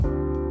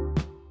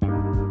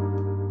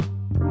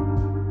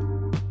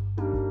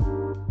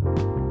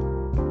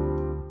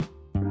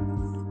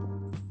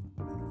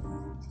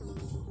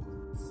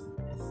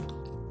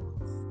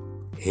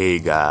Hey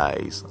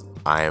guys,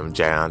 I am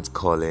Giant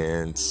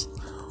Collins.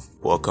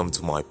 Welcome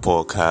to my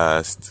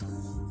podcast.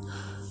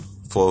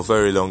 For a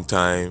very long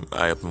time,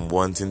 I have been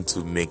wanting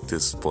to make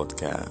this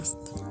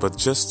podcast, but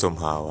just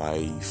somehow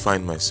I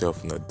find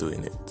myself not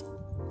doing it.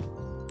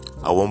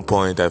 At one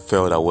point, I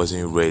felt I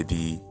wasn't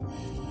ready.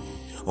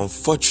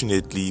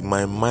 Unfortunately,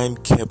 my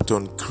mind kept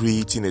on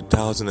creating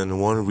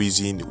 1,001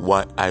 reasons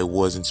why I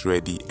wasn't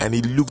ready, and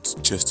it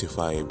looked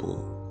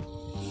justifiable.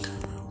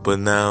 But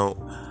now,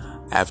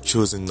 I've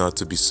chosen not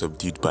to be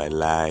subdued by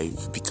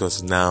life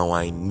because now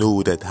I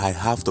know that I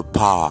have the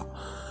power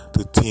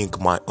to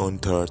think my own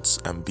thoughts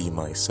and be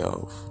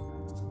myself.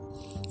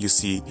 You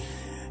see,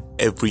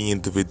 every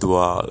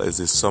individual is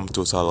the sum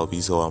total of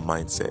his or her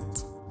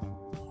mindset.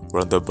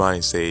 Rhonda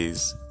Byrne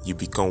says, you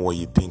become what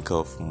you think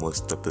of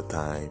most of the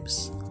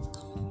times.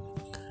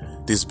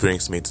 This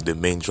brings me to the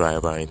main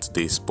driver in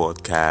today's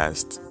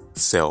podcast,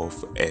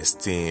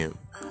 self-esteem.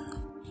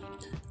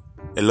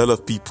 A lot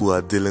of people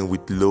are dealing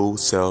with low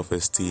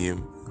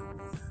self-esteem.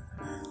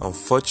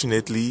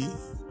 Unfortunately,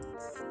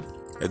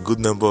 a good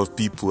number of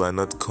people are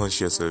not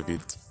conscious of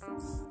it.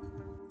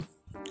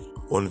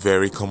 One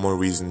very common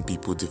reason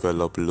people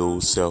develop low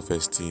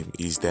self-esteem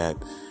is that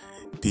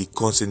they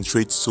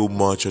concentrate so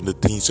much on the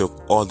things of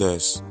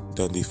others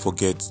that they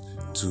forget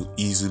too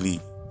easily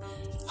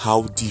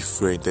how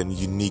different and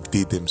unique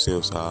they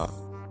themselves are.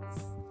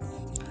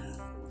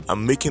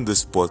 I'm making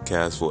this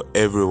podcast for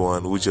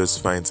everyone who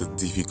just finds it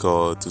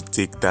difficult to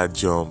take that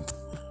jump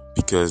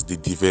because they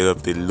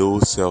developed a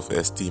low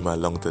self-esteem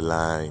along the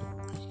line.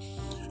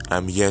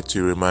 I'm here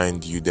to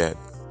remind you that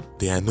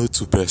there are no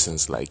two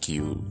persons like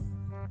you.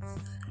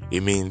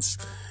 It means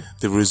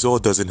the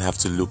result doesn't have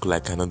to look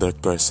like another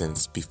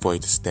person's before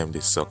it is termed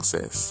a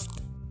success.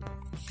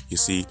 You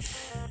see,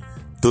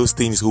 those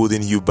things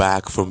holding you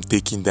back from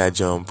taking that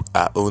jump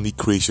are only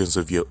creations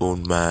of your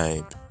own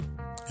mind.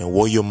 And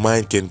what your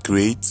mind can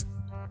create,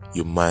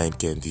 your mind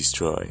can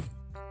destroy.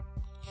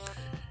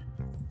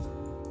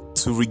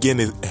 To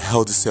regain a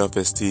healthy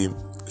self-esteem,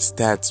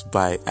 start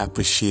by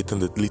appreciating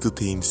the little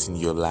things in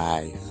your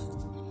life.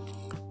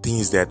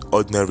 Things that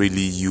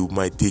ordinarily you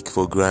might take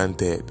for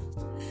granted.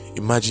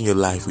 Imagine your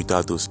life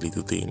without those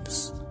little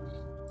things.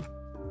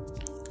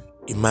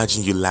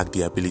 Imagine you lack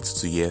the ability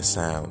to hear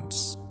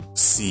sounds,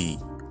 see,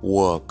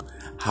 walk,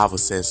 have a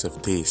sense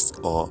of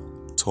taste, or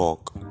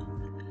talk.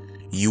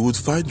 You would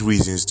find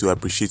reasons to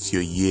appreciate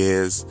your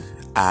ears,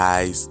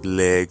 eyes,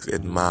 legs,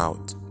 and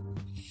mouth.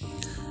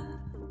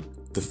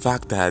 The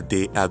fact that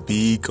they are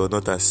big or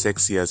not as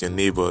sexy as your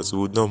neighbors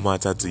would not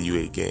matter to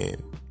you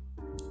again.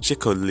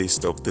 Check a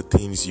list of the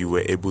things you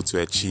were able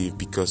to achieve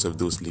because of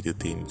those little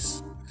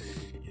things,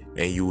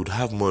 and you would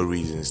have more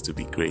reasons to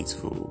be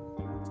grateful.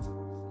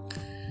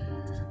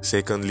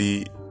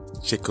 Secondly,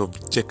 check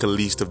a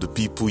list of the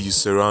people you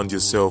surround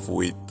yourself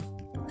with.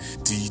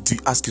 Do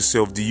you ask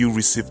yourself, do you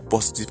receive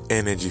positive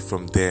energy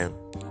from them?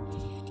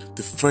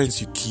 The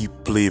friends you keep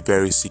play a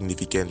very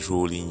significant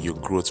role in your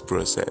growth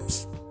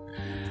process.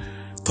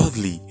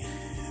 Thirdly,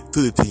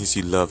 do the things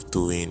you love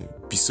doing.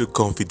 Be so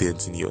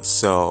confident in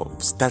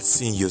yourself. Start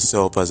seeing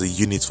yourself as a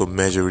unit for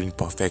measuring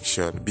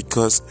perfection,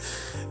 because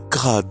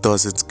God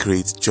doesn't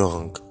create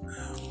junk.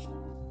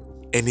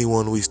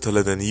 Anyone who is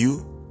taller than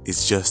you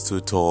is just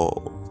too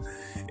tall.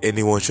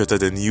 Anyone shorter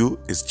than you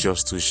is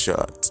just too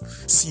short.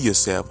 See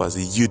yourself as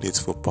a unit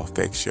for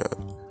perfection.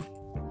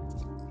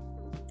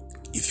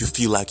 If you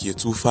feel like you're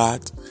too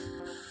fat,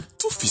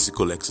 do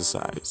physical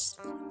exercise.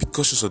 Be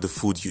cautious of the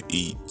food you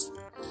eat.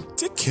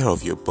 Take care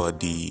of your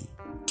body.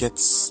 Get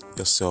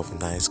yourself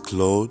nice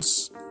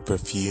clothes,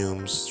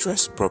 perfumes,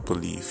 dress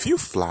properly, feel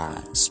fly,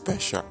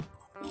 special.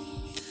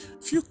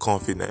 Feel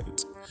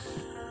confident.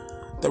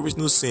 There is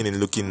no sin in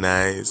looking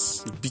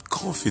nice. Be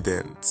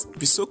confident.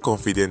 Be so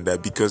confident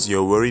that because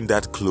you're wearing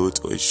that clothes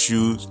or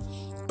shoes,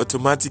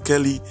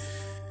 automatically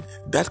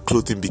that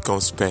clothing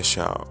becomes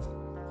special.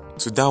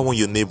 So that one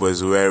your neighbor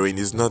is wearing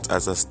is not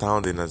as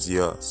astounding as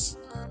yours.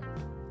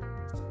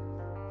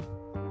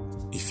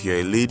 If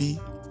you're a lady,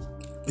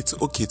 it's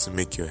okay to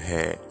make your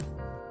hair.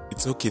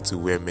 It's okay to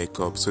wear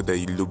makeup so that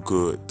you look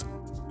good.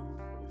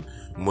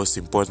 Most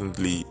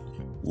importantly,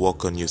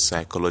 work on your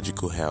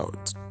psychological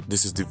health.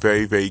 This is the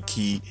very, very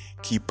key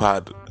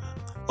part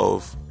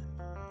of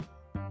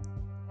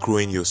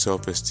growing your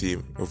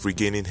self-esteem, of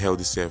regaining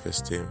healthy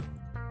self-esteem.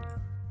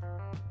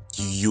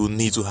 You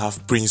need to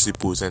have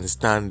principles and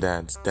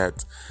standards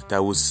that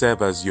will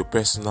serve as your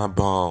personal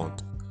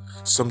bond,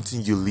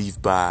 something you live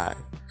by,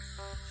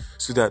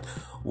 so that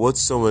what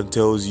someone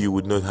tells you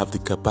would not have the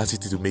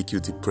capacity to make you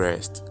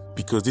depressed,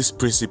 because these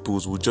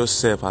principles will just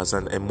serve as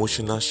an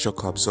emotional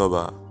shock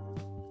absorber.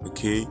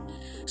 Okay?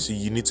 So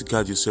you need to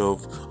guard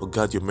yourself or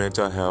guard your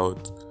mental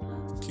health.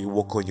 Okay,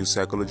 work on your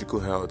psychological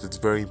health. It's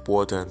very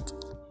important.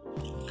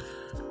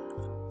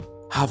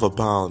 Have a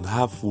bound.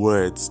 Have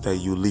words that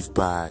you live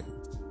by.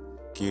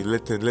 Okay,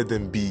 let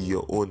them be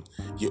your own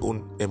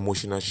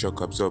emotional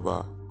shock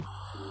absorber.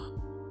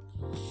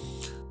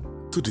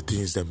 Do the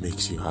things that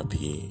makes you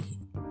happy.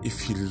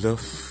 If you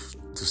love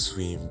to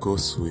swim, go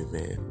swim,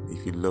 man.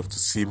 If you love to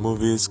see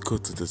movies, go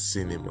to the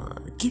cinema.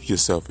 Give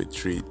yourself a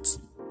treat.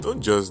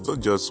 Don't just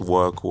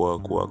work.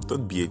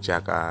 Don't be a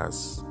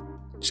jackass.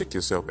 Check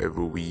yourself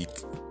every week.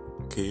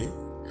 Okay?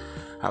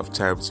 Have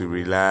time to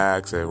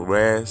relax and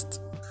rest.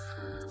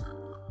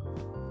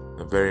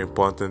 And very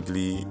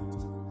importantly,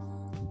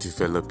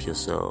 develop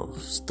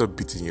yourself. Stop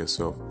beating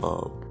yourself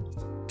up.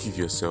 Give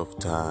yourself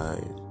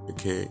time.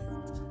 Okay?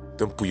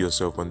 Don't put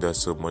yourself under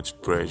so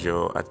much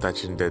pressure,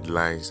 attaching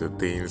deadlines to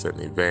things and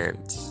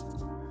events.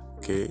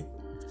 Okay?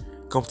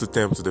 Come to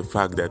terms with the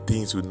fact that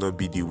things will not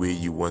be the way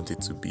you want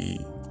it to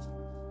be.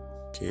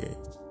 Okay?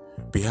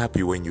 Be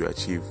happy when you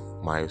achieve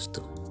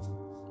milestones.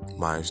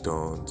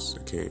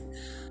 Okay?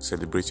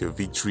 Celebrate your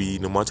victory,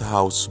 no matter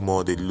how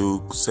small they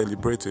look.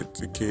 Celebrate it.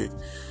 Okay?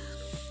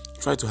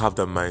 Try to have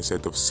that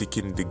mindset of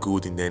seeking the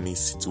good in any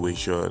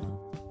situation.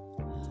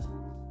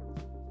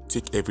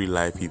 Take every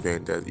life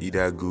event as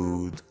either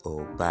good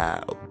or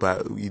bad,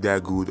 either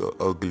good or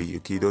ugly.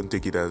 Okay, don't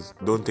take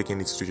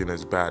any situation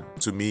as bad.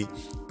 To me,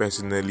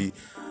 personally,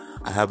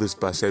 I have this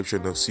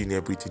perception of seeing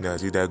everything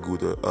as either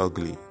good or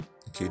ugly.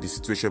 Okay, the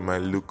situation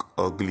might look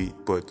ugly,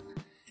 but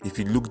if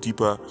you look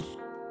deeper,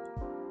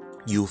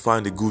 you'll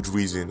find a good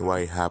reason why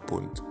it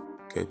happened.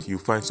 Okay, you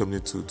find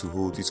something to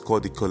hold. It's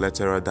called the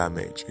collateral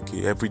damage.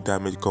 Okay, every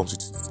damage comes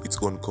with its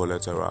own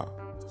collateral.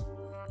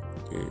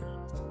 Okay.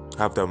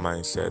 Have that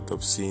mindset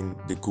of seeing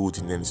the good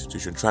in any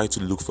situation. Try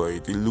to look for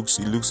it.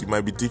 It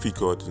might be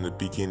difficult in the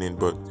beginning,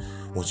 but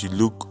once you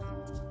look,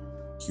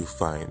 you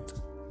find.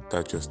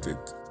 That's just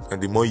it. And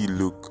the more you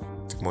look,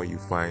 the more you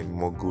find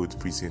more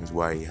good reasons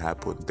why it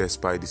happened,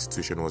 despite the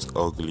situation was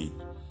ugly.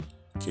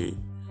 Okay.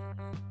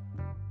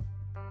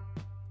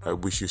 I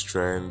wish you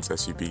strength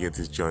as you begin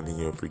this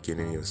journey of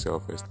regaining your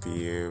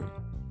self-esteem.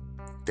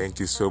 Thank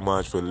you so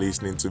much for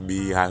listening to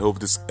me. I hope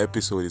this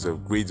episode is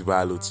of great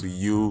value to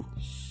you.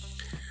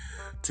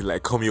 Till I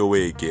come your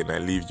way again, I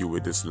leave you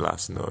with this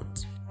last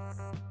note.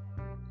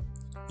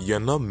 You're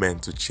not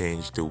meant to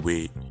change the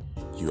way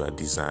you are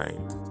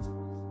designed.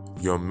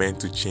 You're meant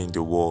to change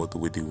the world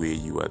with the way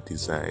you are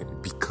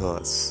designed,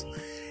 because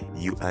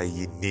you are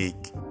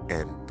unique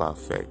and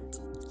perfect.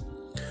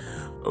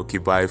 Okay,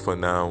 bye for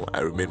now.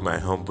 I remain my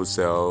humble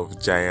self,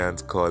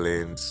 Giant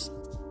Collins.